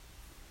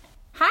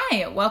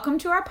Hi, welcome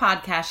to our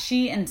podcast,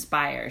 She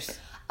Inspires.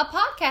 A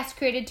podcast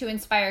created to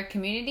inspire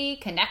community,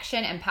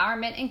 connection,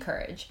 empowerment, and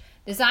courage.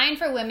 Designed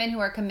for women who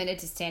are committed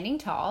to standing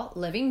tall,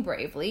 living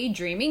bravely,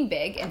 dreaming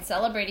big, and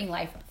celebrating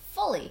life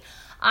fully.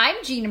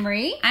 I'm Gina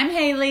Marie. I'm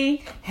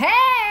Haley. Hey!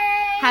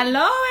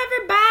 Hello,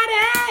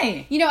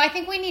 everybody. You know, I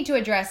think we need to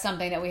address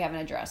something that we haven't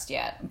addressed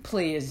yet.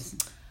 Please.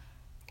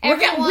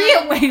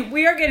 Everyone...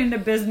 We are getting to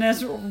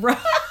business right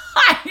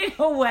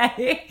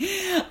away.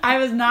 I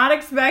was not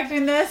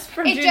expecting this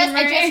from Gina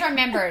Marie.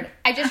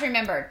 I just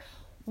remembered.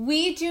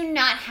 We do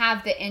not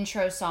have the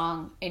intro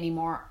song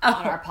anymore on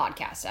our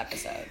podcast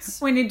episodes.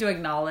 We need to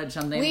acknowledge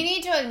something. We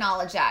need to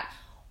acknowledge that.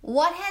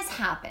 What has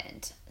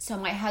happened? So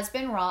my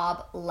husband,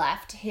 Rob,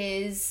 left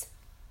his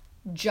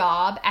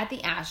job at the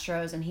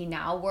Astros, and he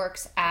now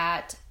works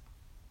at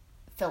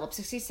Phillips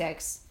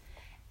 66.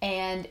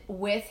 And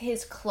with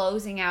his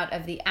closing out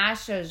of the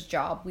Astros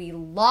job, we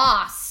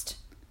lost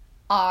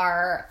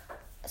our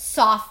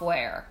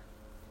software.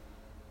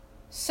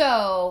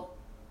 So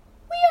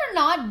we are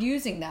not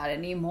using that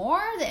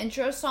anymore, the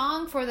intro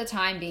song, for the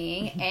time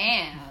being.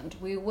 And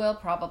we will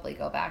probably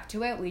go back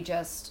to it. We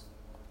just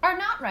are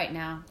not right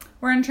now.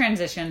 We're in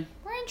transition.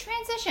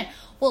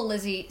 Well,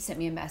 Lizzie sent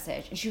me a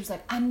message, and she was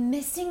like, I'm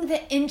missing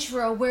the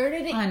intro. Where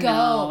did it go?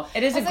 Know.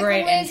 It is a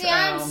great Lizzie, intro.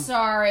 I'm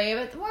sorry,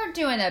 but we're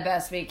doing the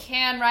best we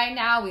can right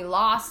now. We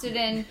lost it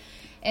in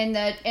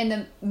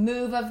the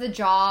move of the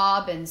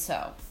job, and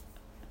so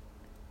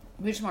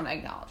we just want to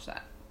acknowledge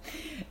that.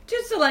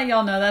 Just to let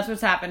y'all know that's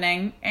what's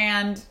happening,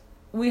 and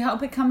we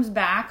hope it comes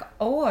back,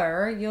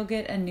 or you'll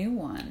get a new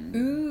one.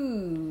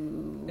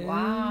 Ooh.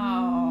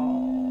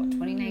 Wow.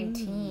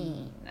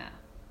 2019.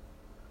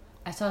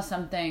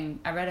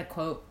 I read a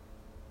quote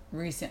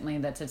recently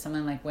that said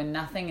something like, when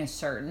nothing is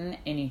certain,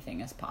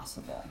 anything is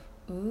possible.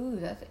 Ooh,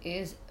 that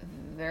is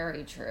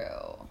very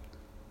true.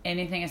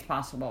 Anything is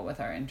possible with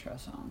our intro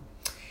song.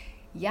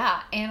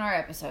 Yeah, and our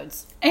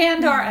episodes.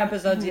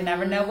 You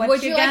never know what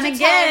Would you're you gonna like to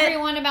get. tell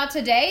everyone about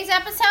today's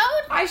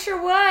episode? I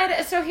sure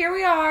would. So here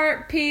we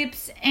are,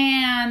 peeps,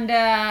 and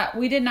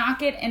we did not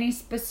get any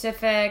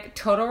specific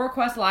Total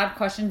Request Live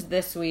questions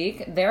this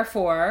week.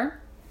 Therefore,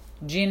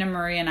 Gina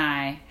Marie and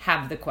I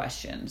have the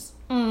questions.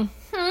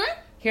 Mm-hmm.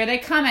 Here they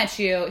come at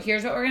you.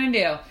 Here's what we're going to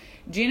do.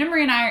 Gina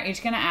Marie and I are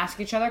each going to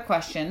ask each other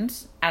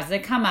questions as they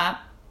come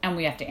up, and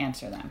we have to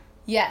answer them.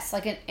 Yes,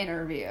 like an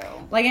interview.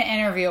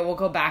 We'll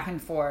go back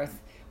and forth.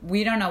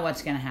 We don't know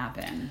what's going to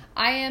happen.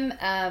 I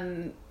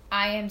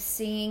am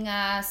seeing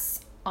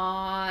us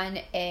on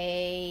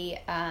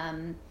a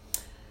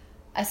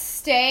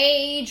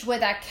stage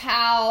with a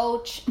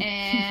couch,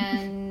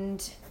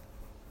 and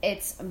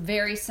it's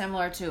very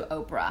similar to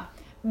Oprah.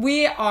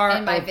 We are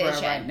in my Oprah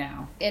vision right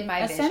now. In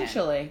my vision.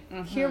 Essentially.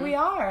 Mm-hmm. Here we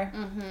are.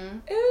 Mm-hmm.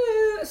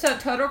 Ooh. So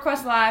Total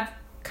Request Live,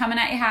 coming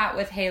at you hot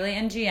with Haley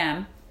and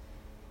GM.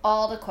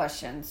 All the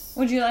questions.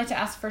 Would you like to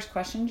ask the first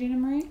question, Gina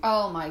Marie?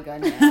 Oh my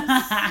goodness.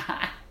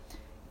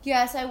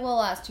 Yes, I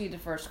will ask you the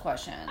first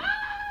question.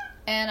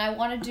 And I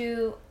want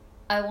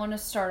to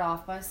start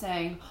off by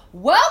saying,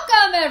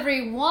 welcome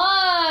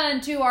everyone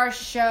to our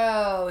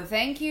show.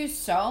 Thank you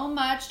so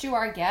much to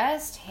our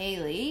guest,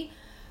 Haley,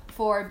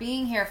 for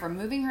being here, for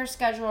moving her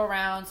schedule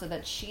around so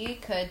that she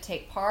could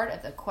take part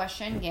of the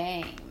question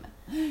game.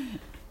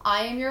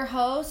 I am your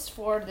host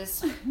for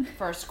this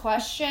first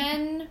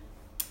question,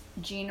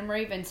 Gina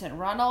Marie Vincent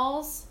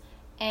Runnels.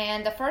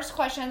 And the first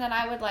question that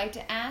I would like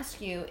to ask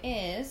you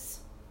is,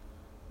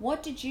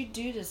 what did you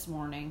do this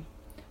morning?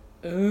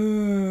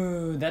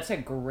 Ooh, that's a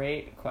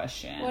great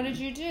question. What did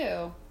you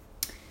do?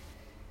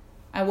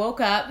 I woke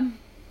up,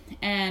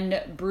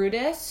 and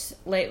Brutus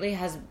lately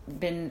has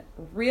been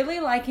really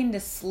liking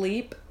to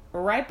sleep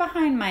right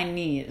behind my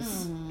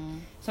knees. Mm-hmm.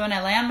 So when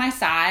I lay on my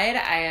side,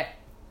 I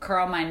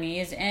curl my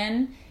knees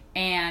in,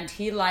 and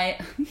he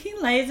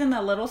lays in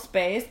the little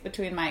space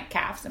between my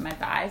calves and my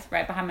thighs,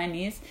 right behind my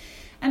knees.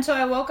 And so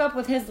I woke up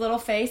with his little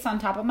face on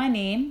top of my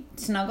knee,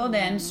 snuggled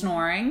in,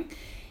 snoring.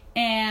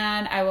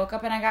 And I woke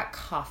up and I got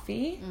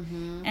coffee.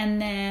 Mm-hmm.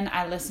 And then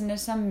I listened to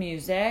some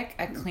music.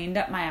 I cleaned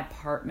up my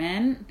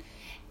apartment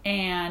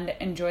and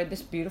enjoyed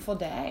this beautiful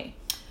day.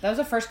 That was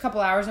the first couple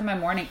hours of my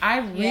morning. I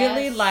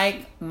really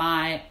like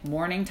my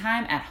morning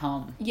time at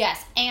home.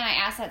 Yes, and I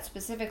asked that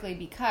specifically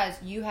because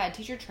you had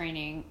teacher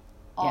training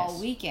all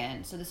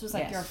weekend. So this was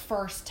like your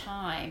first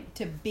time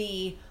to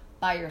be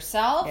by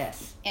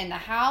yourself in the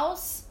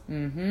house.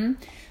 Mm-hmm.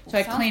 So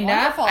I cleaned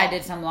up. I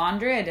did some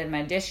laundry. I did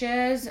my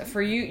dishes.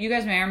 For you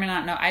guys may or may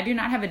not know, I do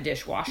not have a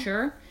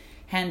dishwasher.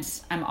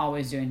 Hence, I'm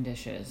always doing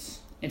dishes.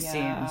 It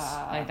seems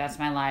like that's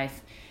my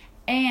life.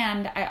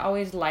 And I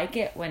always like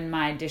it when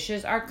my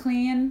dishes are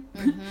clean.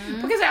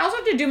 Mm-hmm. Because I also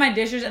have to do my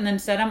dishes and then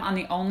set them on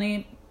the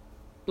only,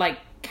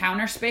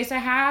 counter space I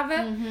have.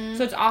 Mm-hmm.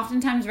 So it's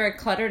oftentimes very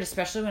cluttered,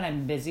 especially when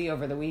I'm busy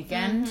over the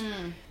weekend.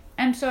 Mm-hmm.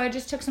 And so I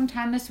just took some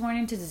time this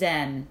morning to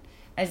zen.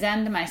 I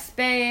zenned my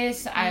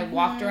space. Mm-hmm. I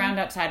walked around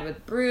outside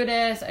with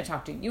Brutus. I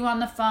talked to you on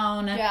the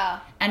phone.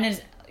 Yeah. And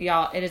it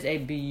is a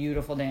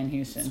beautiful day in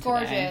Houston. It's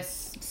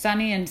gorgeous. Today.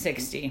 Sunny and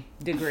 60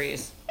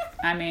 degrees.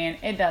 I mean,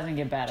 it doesn't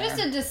get better. Just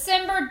a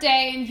December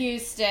day in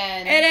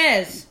Houston. It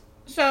is.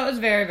 So it was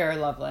very, very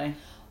lovely.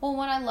 Well,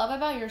 what I love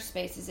about your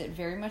space is it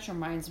very much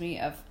reminds me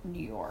of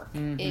New York.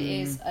 Mm-hmm.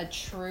 It is a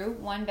true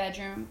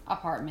one-bedroom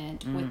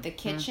apartment with the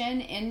kitchen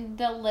in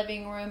the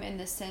living room, in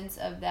the sense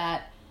of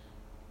that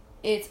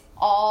it's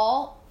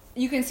all,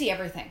 you can see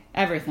everything.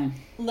 Everything.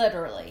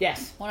 Literally.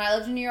 Yes. When I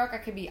lived in New York, I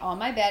could be on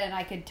my bed and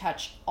I could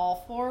touch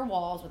all four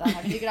walls without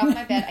having to get off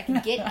my bed. I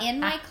could get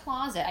in my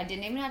closet. I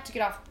didn't even have to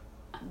get off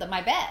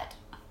my bed.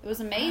 It was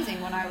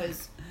amazing when I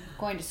was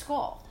going to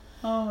school.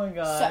 Oh my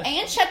gosh.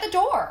 And shut the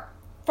door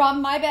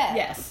from my bed.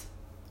 Yes.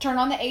 Turn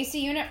on the AC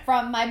unit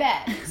from my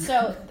bed.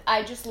 So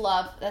I just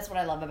love, that's what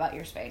I love about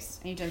your space.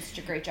 And you've done such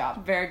a great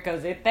job. Very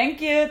cozy.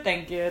 Thank you.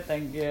 Thank you.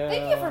 Thank you.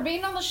 Thank you for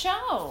being on the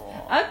show.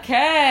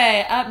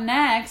 Okay. Up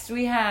next,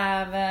 we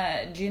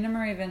have Gina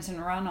Marie Vincent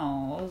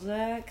Runnels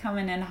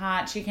coming in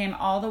hot. She came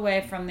all the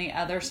way from the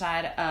other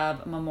side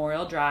of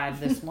Memorial Drive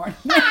this morning.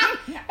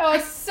 It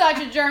was such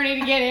a journey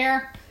to get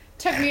here.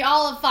 Took me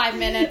all of 5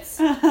 minutes.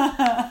 To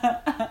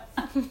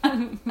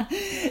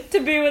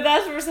be with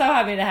us. We're so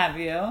happy to have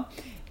you.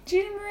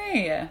 Gina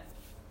Marie,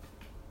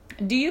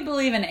 do you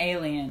believe in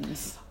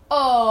aliens?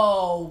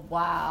 Oh,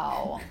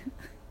 wow.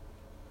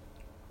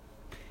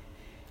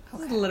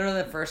 This is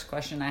literally the first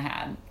question I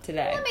had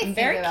today. Let me I'm think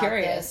very about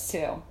curious this.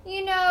 too.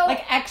 You know,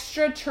 Like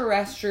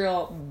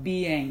extraterrestrial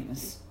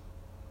beings.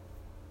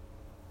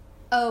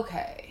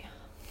 Okay.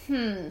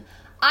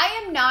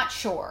 I am not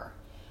sure.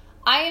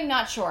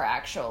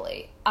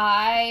 Actually.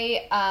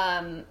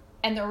 And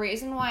the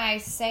reason why I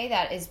say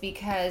that is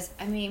because,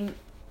 I mean,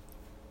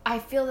 I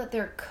feel that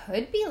there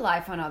could be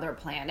life on other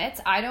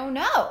planets. I don't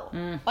know.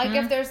 Mm-hmm. Like,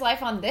 if there's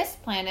life on this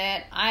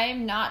planet,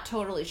 I'm not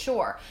totally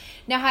sure.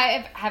 Now,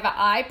 have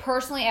I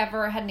personally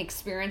ever had an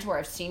experience where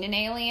I've seen an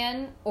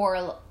alien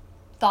or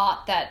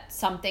thought that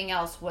something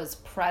else was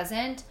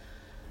present?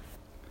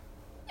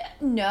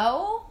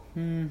 No.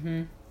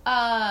 Mm-hmm.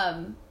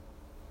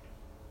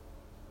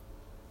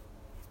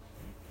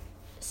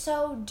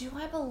 So, do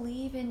I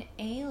believe in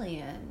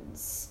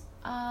aliens?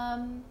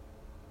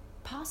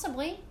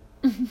 Possibly.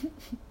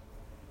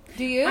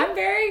 Do you?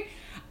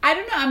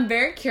 I'm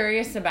very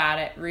curious about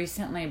it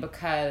recently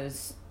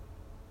because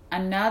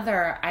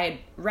I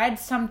read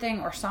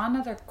something or saw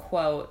another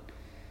quote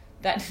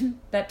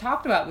that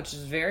talked about, which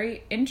is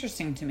very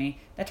interesting to me,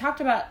 that talked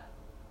about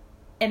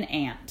an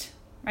ant,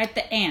 right?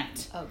 The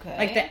ant. Okay.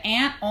 Like the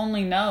ant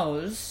only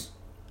knows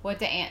what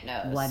the ant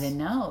knows. What it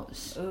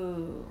knows.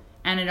 Ooh.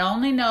 And it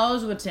only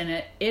knows what's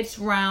in its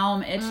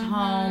realm, its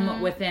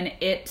home, within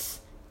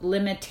its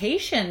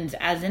limitations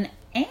as an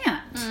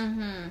ant.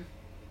 Mm-hmm.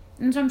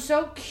 And so I'm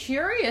so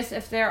curious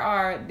if there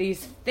are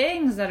these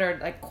things that are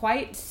like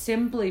quite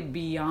simply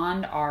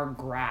beyond our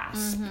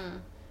grasp. Mm-hmm.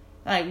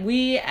 Like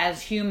we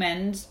as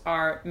humans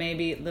are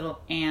maybe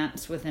little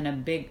ants within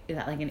an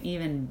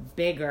even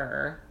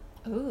bigger,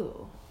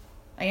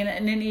 like in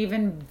an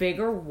even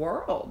bigger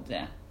world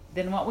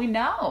than what we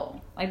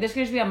know. Like this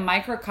could just be a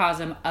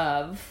microcosm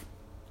of.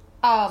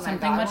 Oh my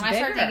God. When I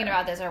start thinking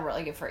about this, I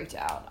really get freaked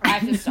out. I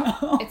have to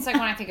stop. It's like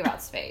when I think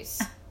about space.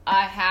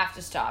 I have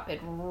to stop. It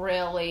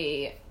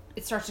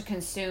starts to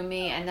consume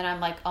me, and then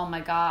I'm like, oh my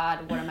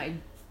God, what am I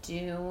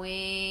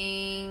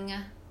doing?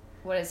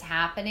 What is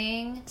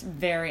happening? It's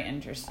very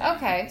interesting.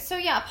 Okay, so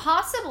yeah,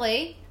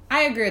 possibly.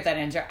 I agree with that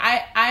answer.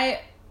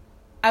 I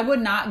would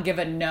not give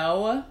a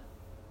no.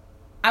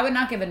 I would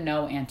not give a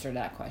no answer to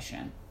that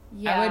question.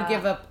 Yeah. I would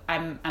give a.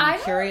 I'm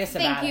curious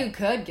about it. I think you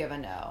could give a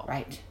no.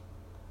 Right.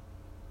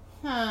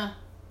 Huh.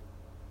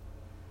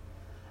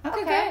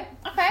 Okay.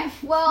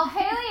 Well,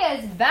 Haley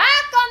is back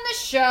on the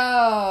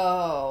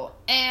show.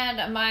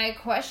 And my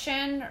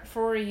question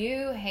for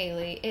you,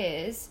 Haley,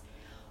 is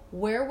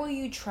where will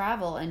you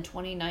travel in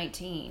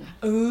 2019?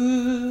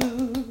 Ooh.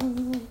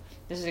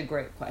 This is a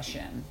great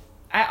question.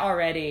 I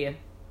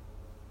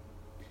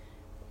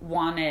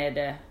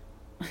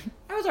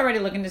was already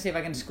looking to see if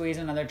I can squeeze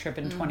another trip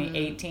in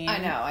 2018. I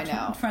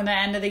know. For the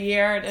end of the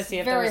year to see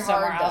if there was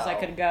somewhere else I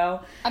could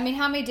go. I mean,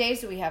 how many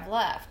days do we have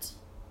left?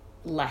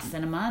 Less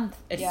than a month.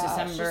 It's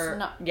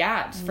December.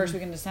 It's first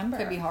week in December.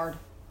 Could be hard.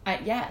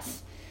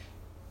 Yes.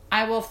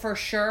 I will for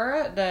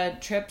sure. The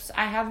trips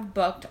I have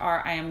booked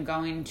are I am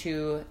going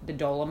to the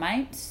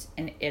Dolomites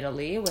in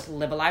Italy with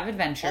Live Alive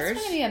Adventures.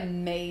 That's going to be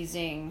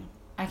amazing.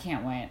 I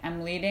can't wait.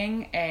 I'm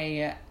leading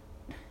I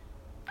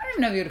don't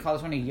even know if you would call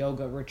this one a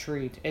yoga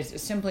retreat.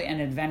 It's simply an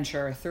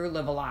adventure through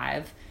Live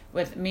Alive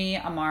with me,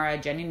 Amara,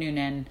 Jenny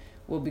Noonan.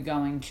 Will be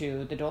going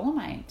to the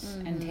Dolomites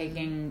and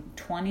taking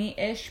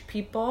 20-ish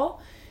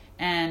people.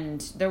 And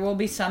there will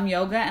be some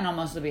yoga and I'll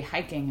mostly be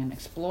hiking and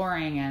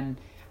exploring. And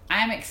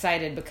I'm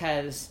excited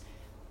because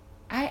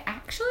I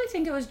actually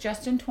think it was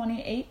just in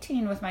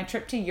 2018 with my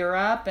trip to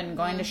Europe and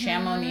going to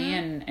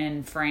Chamonix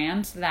in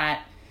France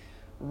that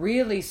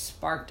really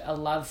sparked a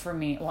love for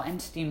me. Well,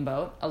 and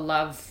Steamboat, a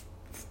love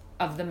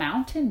of the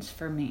mountains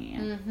for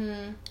me.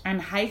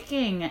 And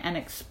hiking and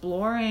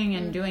exploring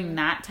and doing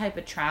that type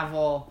of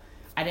travel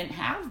I didn't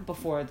have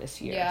before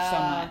this year so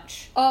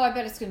much. Oh, I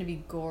bet it's going to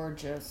be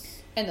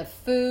gorgeous. And the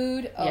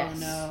food, yes.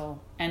 No.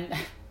 And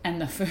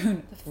the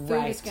food. The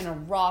food is going to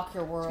rock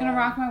your world. It's going to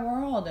rock my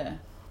world.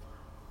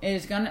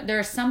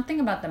 There's something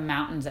about the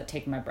mountains that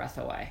take my breath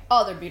away.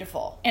 Oh, they're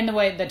beautiful. And the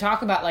way they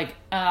talk about, like,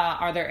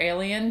 are there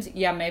aliens?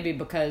 Yeah, maybe,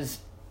 because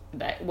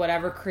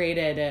whatever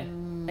created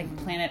like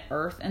planet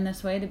Earth in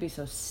this way to be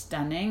so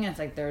stunning, it's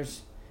like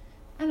there's,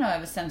 I don't know, I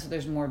have a sense that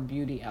there's more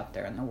beauty out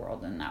there in the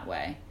world in that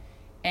way.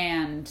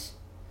 And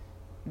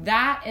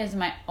that is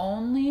my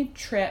only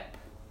trip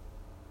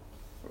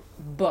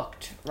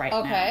booked right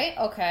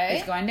now. Okay.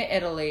 Is going to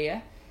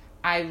Italy.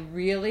 I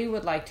really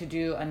would like to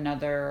do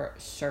another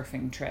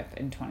surfing trip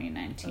in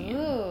 2019.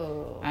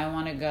 Ooh. I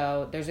want to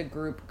go. There's a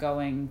group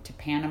going to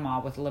Panama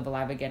with Live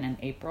Alive Again in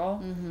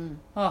April. Mm-hmm.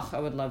 Oh, I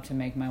would love to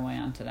make my way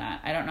onto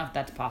that. I don't know if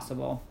that's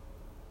possible.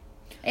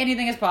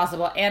 Anything is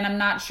possible, and I'm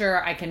not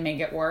sure I can make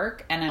it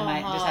work, and I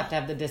might just have to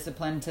have the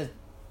discipline to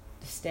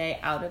stay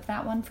out of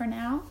that one for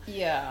now.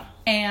 Yeah.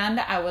 And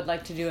I would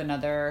like to do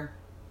another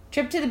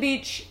trip to the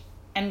beach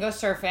and go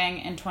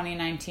surfing in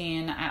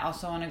 2019. I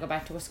also want to go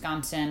back to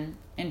Wisconsin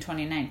in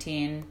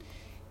 2019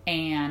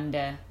 and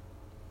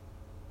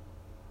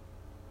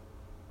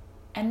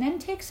then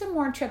take some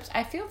more trips.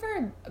 I feel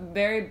very,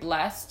 very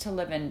blessed to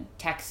live in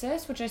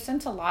Texas, which I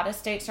sense a lot of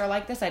states are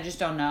like this. I just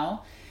don't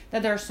know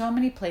that there are so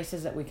many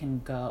places that we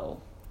can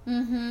go.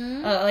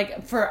 Mm-hmm.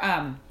 Like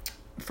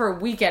for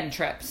weekend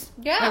trips.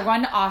 Yeah. We're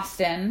going to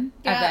Austin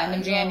at the end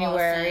of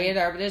January.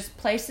 Austin. There's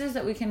places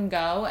that we can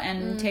go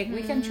and take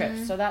weekend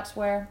trips. So that's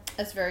where...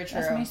 That's very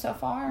true. That's me so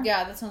far.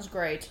 Yeah, that sounds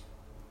great.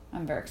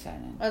 I'm very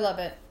excited. I love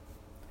it.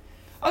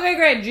 Okay,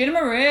 great. Gina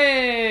Marie.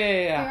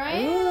 Here I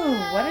am.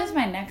 Ooh, what is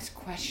my next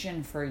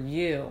question for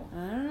you?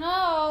 I don't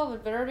know.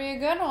 It better be a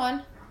good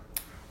one.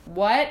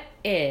 What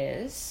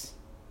is...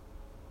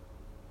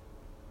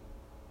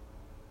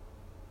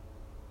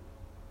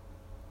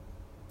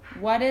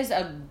 What is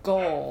a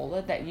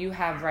goal that you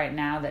have right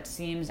now that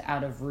seems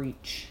out of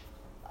reach?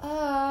 Or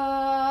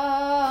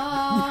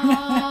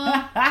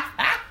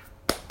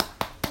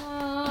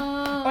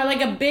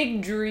like a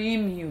big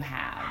dream you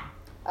have.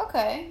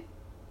 Okay.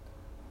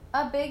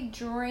 A big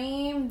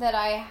dream that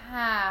I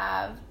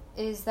have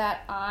is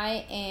that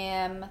I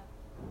am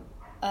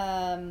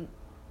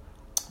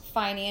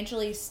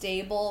financially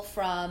stable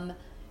from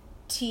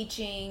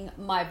teaching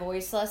my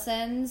voice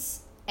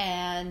lessons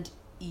and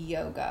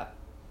yoga.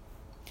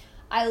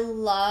 I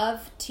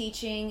love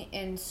teaching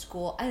in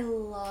school.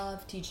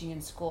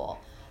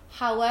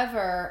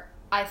 However,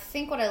 I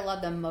think what I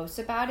love the most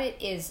about it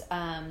is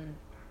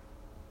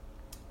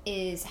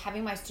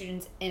having my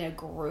students in a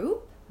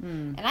group.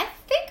 And I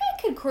think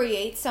I could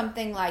create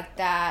something like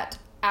that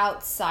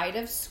outside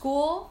of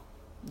school.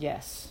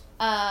 Yes.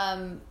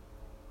 Like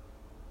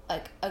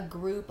a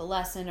group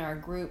lesson or a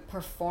group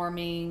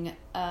performing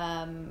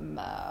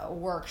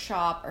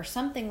workshop or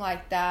something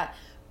like that.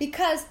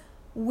 Because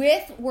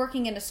with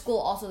working in a school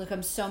also there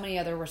comes so many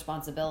other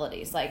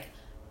responsibilities, like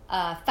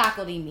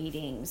faculty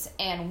meetings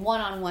and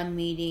one-on-one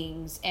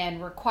meetings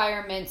and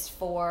requirements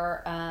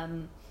for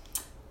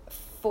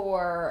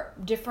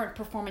different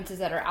performances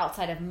that are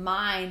outside of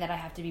mine that I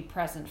have to be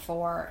present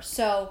for.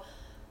 So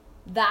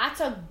that's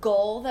a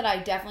goal that I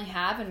definitely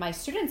have, and my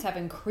students have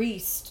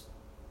increased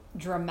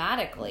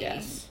dramatically.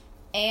 Yes.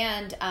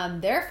 And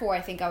therefore,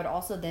 I think I would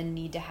also then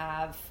need to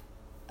have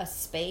a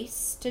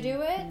space to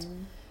do it.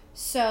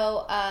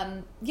 So,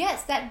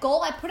 yes, that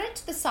goal, I put it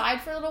to the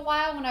side for a little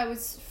while when I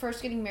was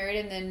first getting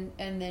married,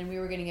 and then we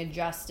were getting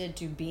adjusted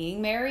to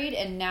being married,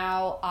 and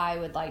now I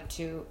would like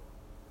to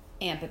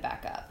amp it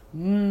back up.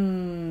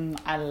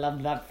 I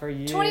love that for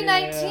you.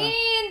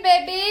 2019,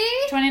 baby!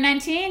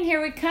 2019,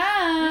 here we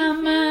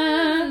come.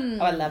 Oh,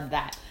 I love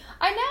that.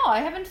 I know, I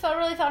haven't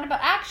really thought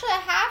about, actually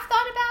I have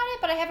thought about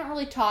it, but I haven't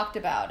really talked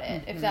about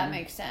it, if that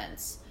makes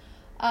sense.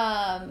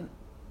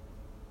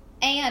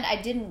 And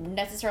I didn't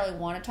necessarily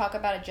want to talk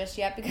about it just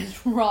yet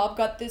because Rob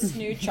got this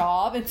new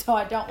job, and so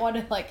I don't want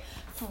to like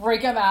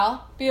freak him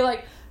out. Be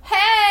like, "Hey,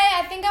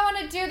 I think I want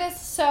to do this."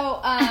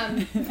 So,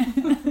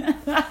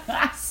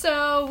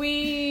 so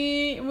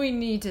we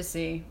need to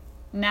see.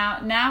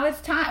 Now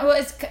it's time.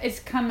 Well, it's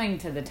coming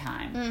to the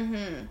time.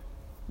 Mm-hmm.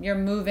 You're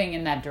moving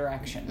in that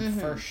direction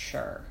for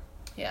sure.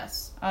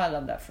 Yes. Oh, I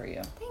love that for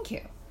you. Thank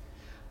you.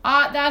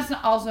 That's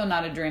also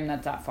not a dream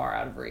that's that far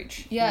out of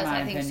reach. Yes, in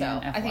my I think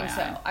opinion, so. I think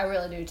FYI. so. I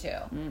really do too.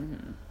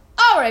 Mm-hmm.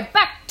 All right,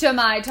 back to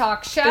my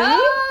talk show.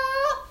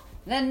 Ooh.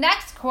 The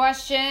next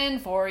question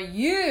for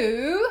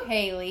you,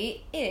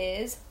 Haley,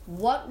 is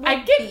what would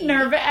I get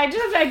nervous.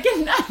 I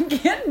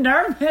get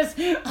nervous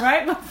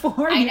right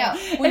before. I know.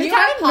 When you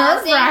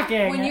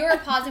were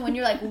pausing, when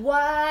you're like,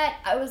 "What?"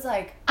 I was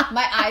like,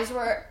 my eyes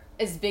were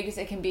as big as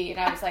it can be, and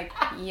I was like,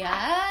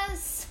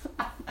 "Yes."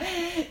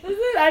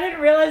 I didn't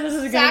realize this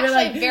was going to be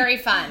like very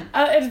fun.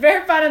 It's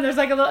very fun, and there's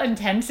like a little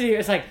intensity.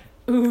 It's like,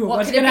 ooh,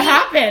 what's going to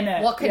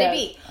happen? What could it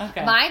be?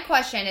 Okay. My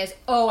question is,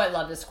 I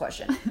love this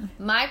question.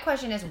 My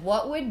question is,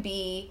 what would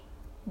be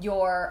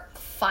your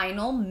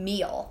final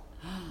meal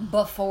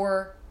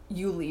before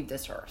you leave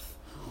this earth?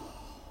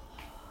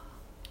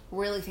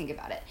 Really think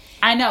about it.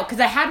 I know, because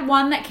I had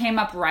one that came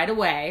up right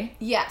away.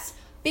 Yes.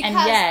 Because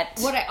and yet,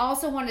 what I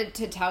also wanted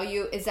to tell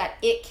you is that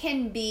it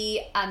can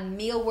be a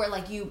meal where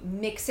like you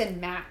mix and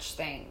match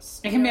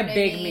things. It can be a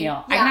big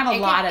meal. Yeah, I can have a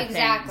lot of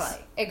exactly, things.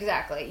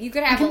 Exactly. You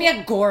could have it can be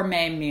a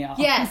gourmet meal.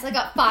 Yes, like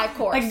a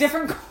 5-course. Like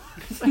different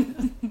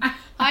courses.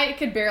 I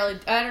could barely,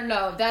 I don't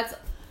know. That's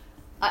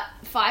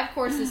 5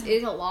 courses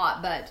is a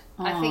lot, but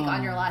I think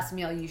on your last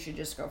meal you should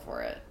just go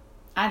for it.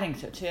 I think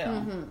so too.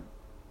 Mm-hmm.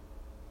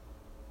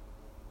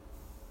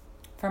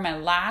 For my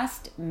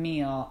last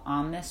meal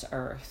on this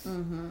earth,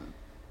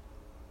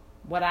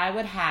 what I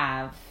would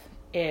have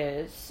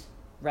is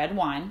red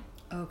wine.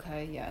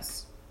 Okay,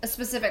 yes. A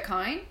specific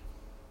kind?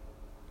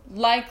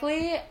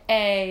 Likely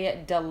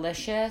a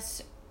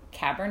delicious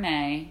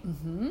Cabernet.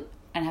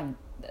 And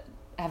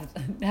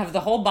have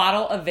the whole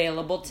bottle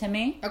available to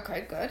me.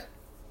 Okay, good.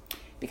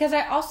 Because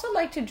I also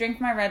like to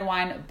drink my red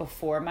wine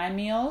before my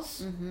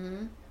meals.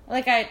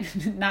 Like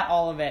not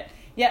all of it.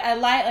 Yet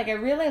I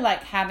really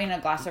like having a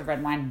glass of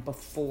red wine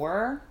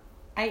before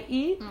I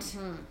eat.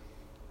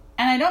 And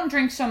I don't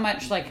drink so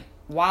much like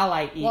while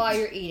I eat. While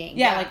you're eating.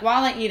 Yeah, like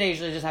while I eat I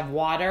usually just have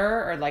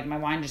water, or like my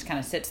wine just kind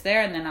of sits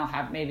there, and then I'll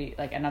have maybe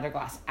like another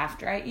glass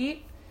after I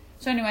eat.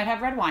 So anyway, I'd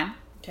have red wine.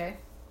 Okay.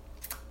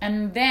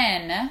 And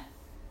then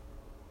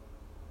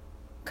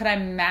could I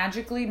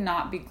magically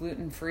not be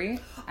gluten-free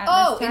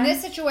in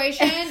this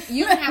situation,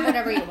 you can have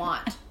whatever you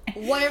want.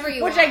 Whatever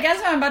you want. Which I guess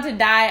if I'm about to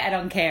die, I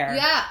don't care.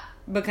 Yeah.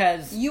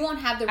 Because you won't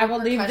have the I will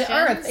leave the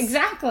earth.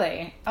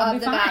 Exactly. I'll of be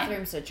the fine.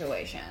 bathroom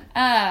situation.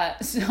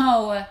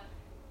 So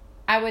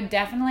I would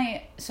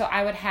definitely,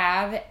 I would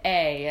have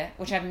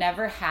which I've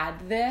never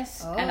had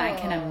this, and I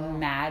can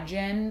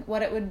imagine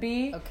what it would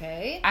be.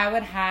 Okay. I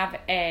would have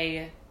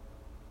a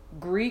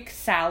Greek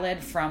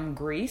salad from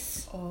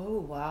Greece.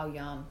 Oh, wow,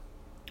 yum.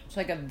 It's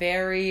like a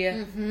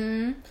very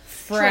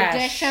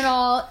fresh,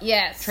 traditional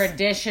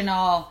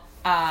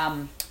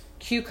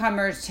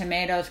cucumbers,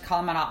 tomatoes,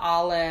 Kalamata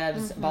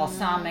olives,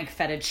 balsamic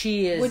feta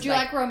cheese. Would you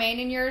like romaine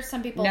in yours?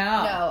 Some people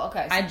no.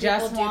 Okay, I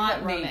just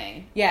want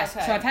romaine. Yes,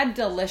 okay. So I've had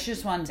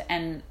delicious ones,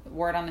 and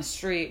word on the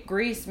street,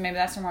 Greece. Maybe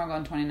that's somewhere I'll go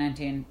in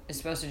 2019. Is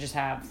supposed to just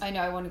have. I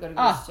know. I want to go to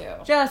Greece too.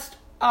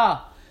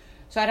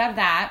 So I'd have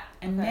that,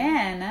 and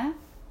then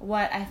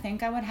what I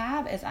think I would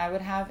have is I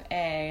would have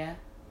a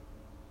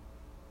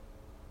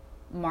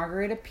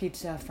margherita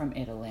pizza from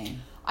Italy.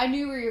 I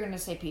knew you were going to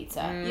say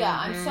pizza. Yeah,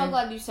 I'm so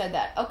glad you said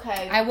that.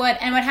 Okay. I would.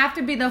 And it would have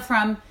to be, though,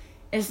 from...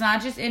 It's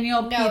not just any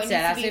old pizza. It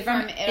has to be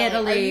from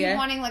Italy. Are you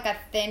wanting, like, a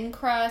thin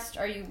crust?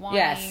 Are you wanting...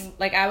 Yes.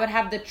 Like, I would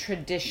have the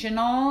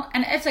traditional...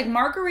 And it's like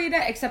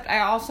margherita, except I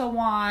also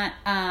want...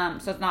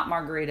 so it's not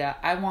margherita.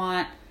 I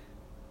want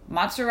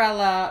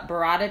mozzarella,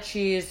 burrata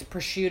cheese,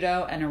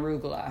 prosciutto, and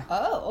arugula.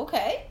 Oh,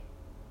 okay.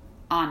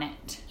 On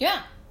it.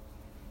 Yeah.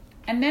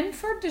 And then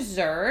for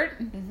dessert,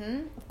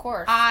 of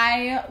course,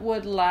 I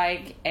would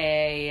like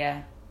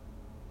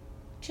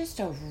just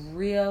a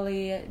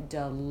really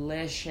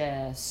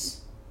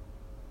delicious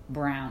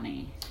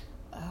brownie.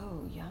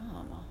 Oh,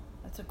 yum.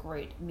 That's a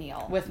great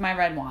meal. With my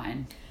red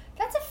wine.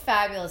 That's a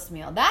fabulous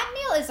meal. That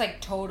meal is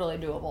like totally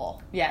doable.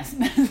 Yes.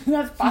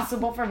 That's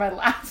possible for my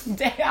last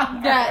day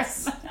on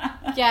Yes. Earth.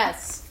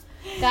 Yes.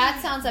 That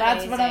sounds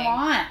amazing. That's what I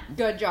want.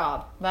 Good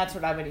job. That's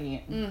what I would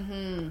eat.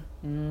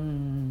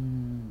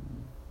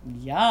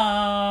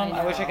 Yum.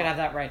 I wish I could have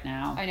that right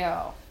now. I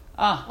know.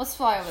 Oh, let's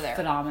fly over there.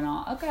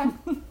 Phenomenal. Okay.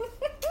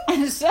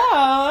 So,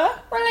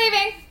 we're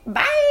leaving.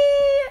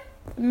 Bye,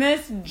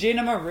 Miss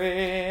Gina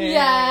Marie.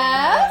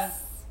 Yes.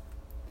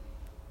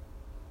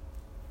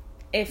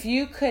 If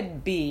you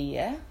could be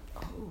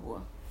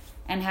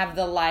and have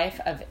the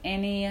life of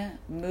any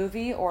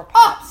movie or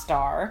pop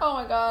star, oh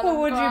my God,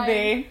 who would you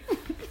be?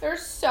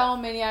 There's so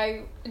many.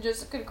 I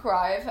just could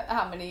cry of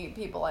how many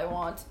people I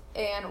want.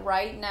 And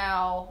right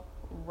now,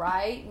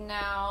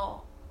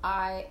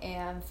 I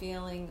am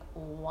feeling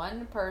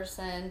one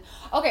person.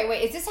 Okay,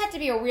 wait, does this have to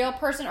be a real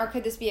person or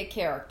could this be a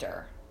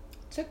character?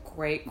 It's a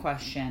great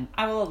question.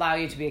 I will allow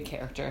you to be a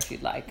character if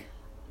you'd like.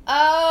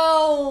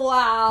 Oh,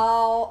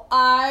 wow.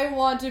 I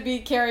want to be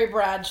Carrie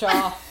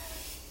Bradshaw.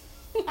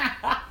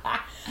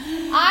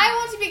 I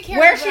want to be Carrie Bradshaw.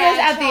 Where she is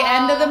at the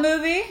end of the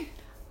movie?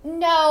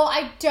 No,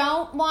 I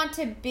don't want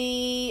to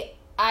be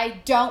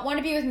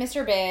with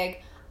Mr. Big.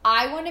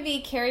 I want to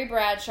be Carrie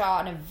Bradshaw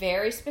in a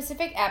very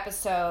specific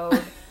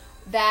episode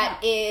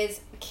that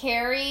is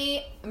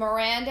Carrie,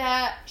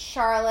 Miranda,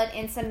 Charlotte,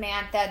 and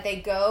Samantha. They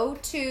go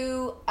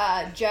to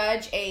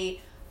judge a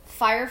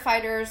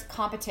firefighters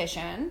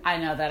competition. I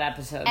know that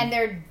episode. And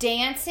they're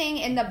dancing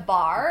in the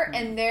bar,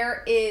 and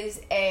there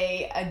is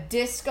a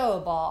disco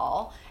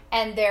ball,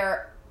 and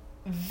they're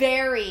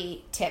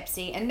very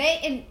tipsy. And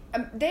they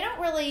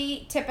don't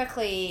really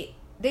typically...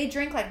 They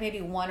drink like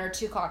maybe 1 or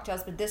 2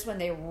 cocktails, but this one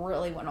they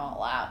really went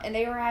all out, and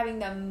they were having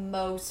the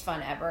most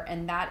fun ever.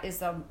 And that is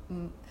the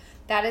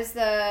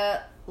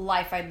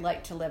life I'd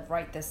like to live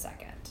right this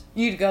second.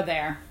 You'd go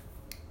there.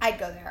 I'd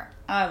go there.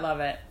 I love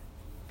it.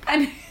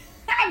 And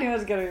I knew it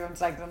was going to be from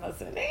Sex and the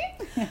City.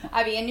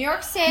 I'd be in New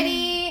York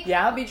City.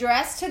 Yeah. I'd be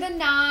dressed to the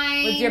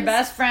nines. With your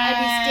best friends.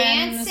 I'd be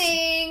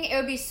dancing. It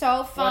would be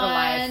so fun. What a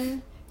life.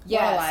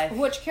 Yes. What a life.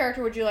 Which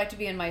character would you like to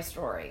be in my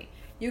story?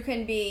 You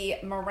can be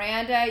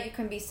Miranda, you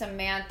can be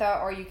Samantha,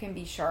 or you can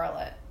be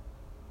Charlotte.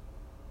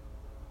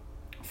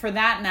 For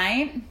that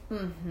night,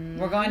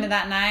 we're going to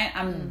that night,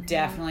 I'm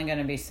definitely going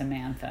to be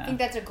Samantha. I think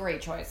that's a great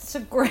choice. It's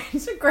a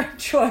great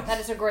choice. That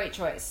is a great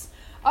choice.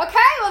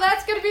 Okay, well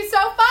that's going to be so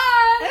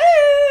fun.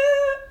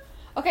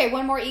 Okay,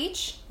 one more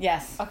each?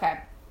 Yes.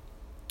 Okay.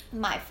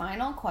 My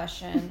final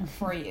question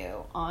for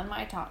you on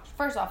my talk.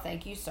 First off,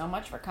 thank you so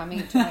much for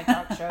coming to my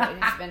talk show.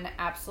 It has been an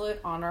absolute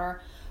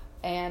honor.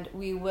 And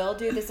we will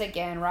do this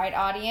again, right,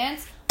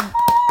 audience? Oh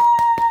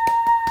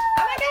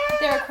my God.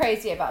 They're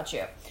crazy about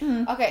you.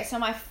 Okay, so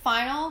my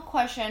final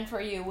question for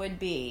you would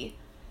be,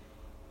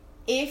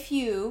 if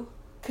you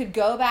could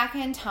go back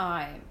in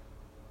time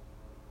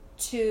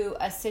to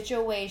a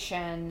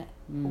situation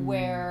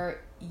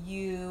where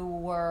you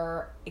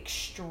were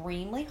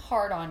extremely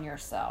hard on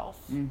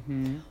yourself,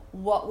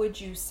 what would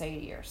you say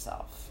to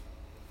yourself?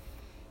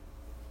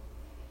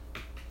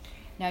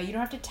 Now, you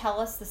don't have to tell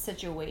us the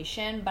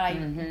situation, but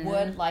I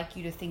would like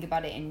you to think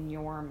about it in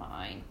your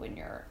mind when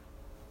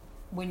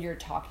you're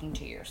talking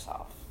to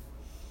yourself.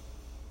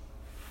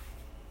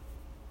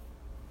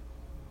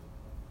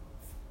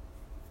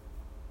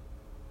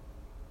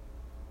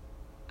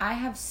 I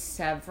have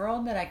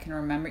several that I can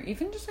remember,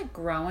 even just like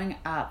growing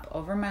up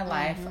over my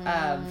life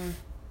of,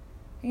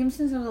 even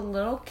since I was a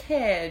little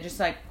kid, just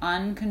like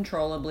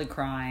uncontrollably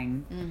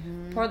crying.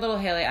 Poor little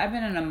Haley. I've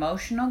been an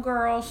emotional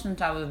girl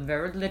since I was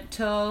very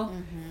little.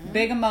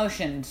 Big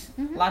emotions.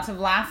 Lots of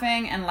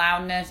laughing and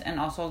loudness, and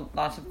also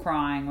lots of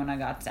crying when I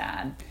got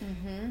sad.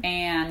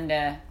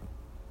 And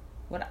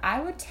what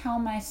I would tell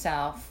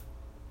myself,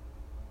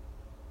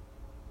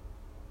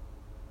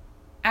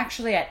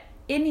 actually at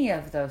any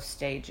of those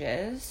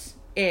stages,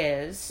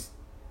 is,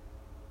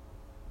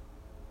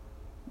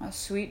 my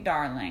sweet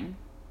darling,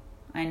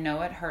 I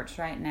know it hurts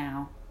right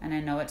now, and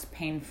I know it's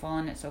painful,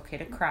 and it's okay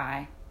to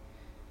cry.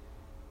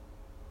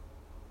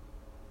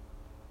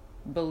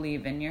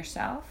 Believe in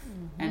yourself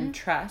and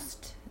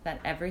trust that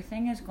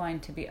everything is going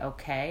to be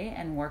okay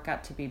and work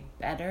out to be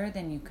better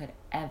than you could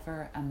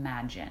ever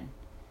imagine.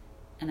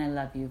 And I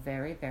love you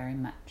very, very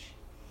much.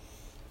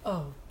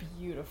 Oh,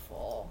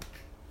 beautiful.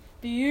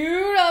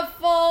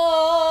 Beautiful!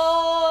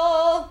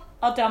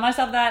 I'll tell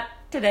myself that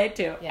today,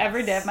 too. Yes.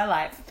 Every day of my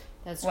life.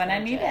 That's when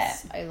gorgeous. I need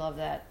it. I love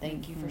that.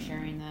 Thank you for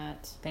sharing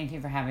that. Thank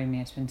you for having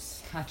me. It's been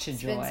such a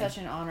joy. It's been such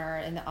an honor,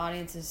 and the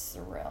audience is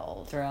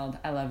thrilled. Thrilled.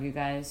 I love you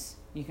guys.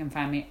 You can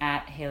find me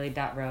at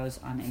Haley.Rose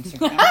on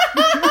Instagram.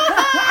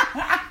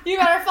 You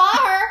better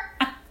follow her.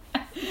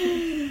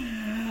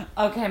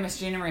 Okay, Miss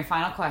Gina Marie,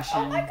 final question.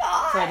 Oh my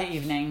God. For the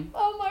evening.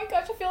 Oh my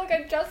gosh, I feel like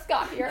I just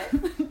got here.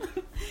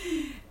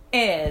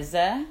 Is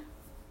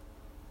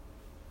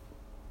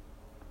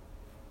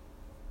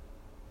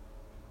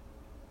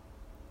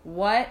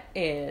what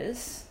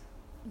is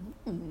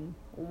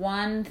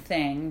one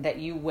thing that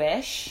you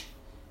wish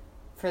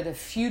for the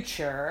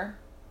future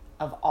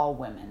of all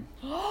women?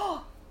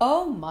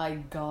 Oh my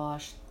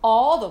gosh.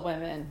 All the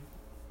women.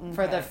 Okay.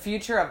 For the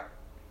future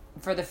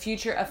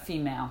of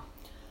female.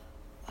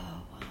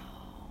 Oh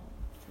wow.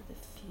 For the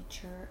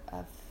future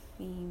of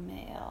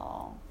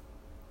female.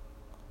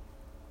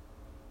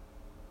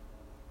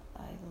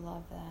 I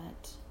love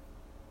that.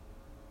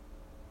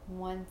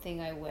 One thing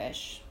I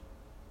wish.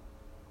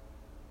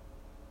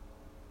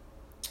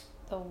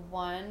 The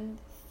one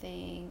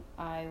thing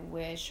I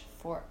wish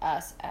for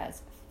us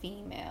as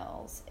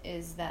females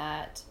is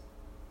that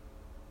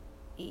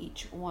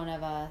each one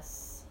of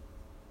us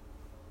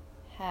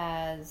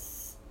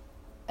has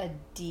a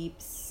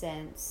deep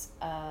sense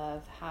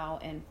of how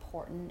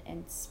important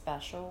and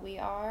special we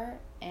are,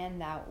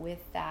 and that with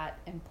that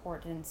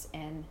importance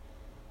and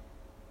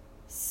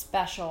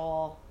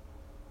special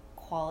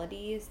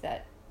qualities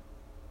that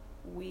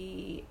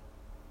we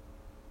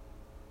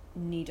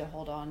need to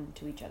hold on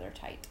to each other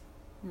tight.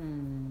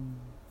 And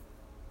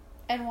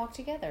walk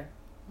together.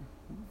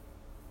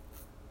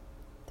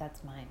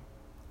 That's mine.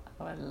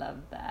 Oh, I love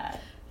that.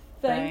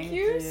 Thank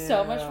you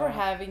so much for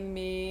having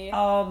me.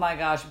 Oh my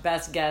gosh,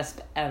 best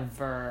guest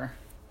ever.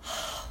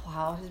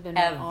 Wow, it has been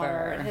my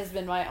honor. It has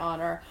been my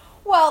honor.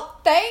 Well,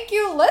 thank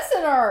you,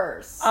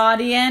 listeners.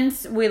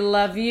 Audience, we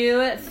love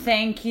you.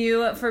 Thank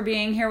you for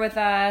being here with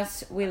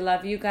us. We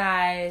love you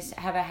guys.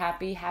 Have a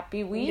happy,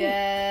 happy week.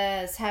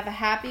 Yes, have a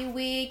happy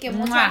week, and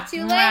we'll Mwah, talk to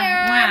you mwah,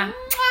 later. mwah.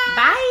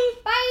 Bye.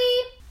 Bye.